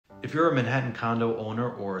If you're a Manhattan condo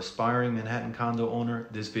owner or aspiring Manhattan condo owner,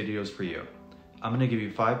 this video is for you. I'm going to give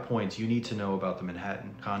you 5 points you need to know about the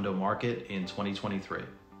Manhattan condo market in 2023.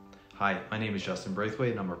 Hi, my name is Justin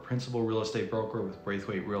Braithwaite and I'm a principal real estate broker with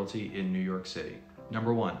Braithwaite Realty in New York City.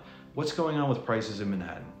 Number 1, what's going on with prices in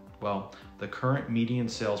Manhattan? Well, the current median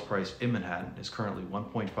sales price in Manhattan is currently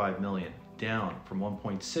 $1.5 million, down from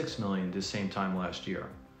 $1.6 million this same time last year.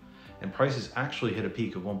 And prices actually hit a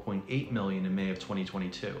peak of $1.8 million in May of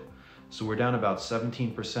 2022. So we're down about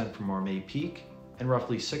 17% from our May peak and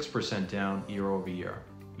roughly 6% down year over year.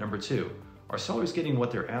 Number 2, are sellers getting what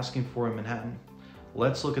they're asking for in Manhattan?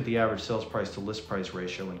 Let's look at the average sales price to list price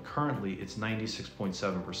ratio, and currently it's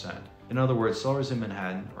 96.7%. In other words, sellers in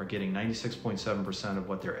Manhattan are getting 96.7% of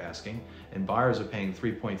what they're asking, and buyers are paying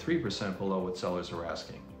 3.3% below what sellers are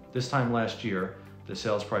asking. This time last year, the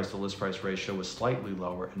sales price to list price ratio was slightly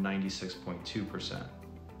lower at 96.2%.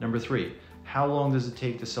 Number 3, how long does it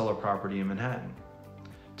take to sell a property in Manhattan?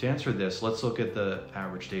 To answer this, let's look at the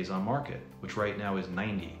average days on market, which right now is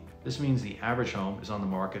 90. This means the average home is on the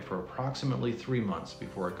market for approximately 3 months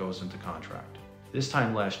before it goes into contract. This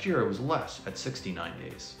time last year, it was less at 69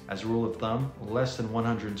 days. As a rule of thumb, less than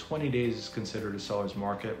 120 days is considered a seller's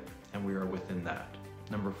market, and we are within that.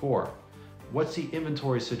 Number 4, what's the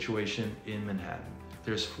inventory situation in Manhattan?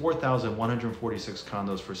 There's 4,146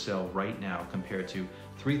 condos for sale right now compared to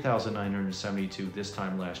 3,972 this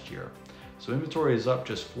time last year. So inventory is up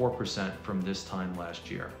just 4% from this time last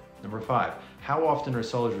year. Number 5, how often are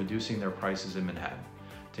sellers reducing their prices in Manhattan?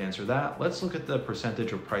 To answer that, let's look at the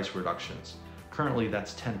percentage of price reductions. Currently,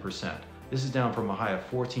 that's 10%. This is down from a high of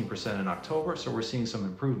 14% in October, so we're seeing some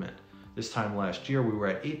improvement. This time last year, we were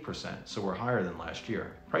at 8%, so we're higher than last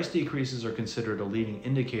year. Price decreases are considered a leading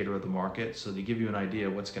indicator of the market, so they give you an idea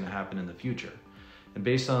of what's going to happen in the future. And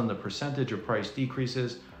based on the percentage of price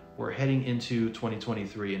decreases, we're heading into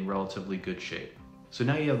 2023 in relatively good shape. So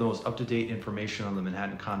now you have the most up-to-date information on the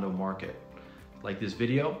Manhattan condo market. Like this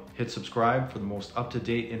video, hit subscribe for the most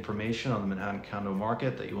up-to-date information on the Manhattan condo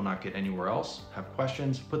market that you will not get anywhere else. Have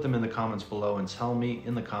questions, put them in the comments below and tell me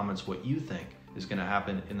in the comments what you think is going to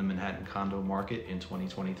happen in the Manhattan condo market in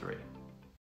 2023.